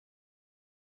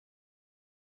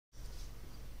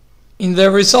In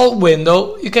the result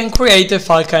window, you can create a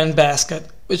file kind basket,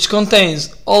 which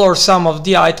contains all or some of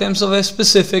the items of a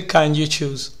specific kind you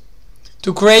choose.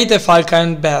 To create a file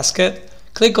kind basket,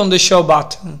 click on the Show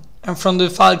button, and from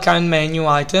the File Kind menu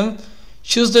item,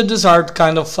 choose the desired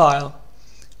kind of file.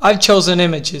 I've chosen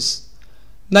images.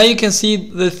 Now you can see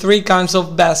the three kinds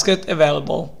of basket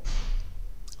available.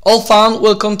 All found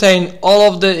will contain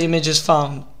all of the images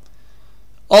found.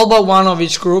 All but one of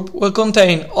each group will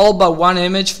contain all but one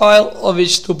image file of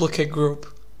each duplicate group.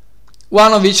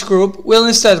 One of each group will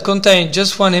instead contain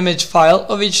just one image file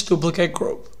of each duplicate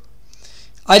group.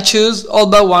 I choose all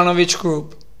but one of each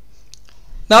group.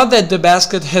 Now that the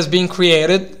basket has been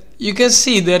created, you can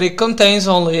see that it contains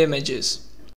only images.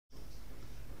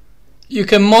 You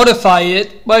can modify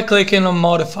it by clicking on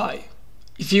Modify.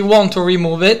 If you want to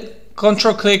remove it,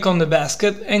 Ctrl-click on the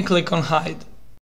basket and click on Hide.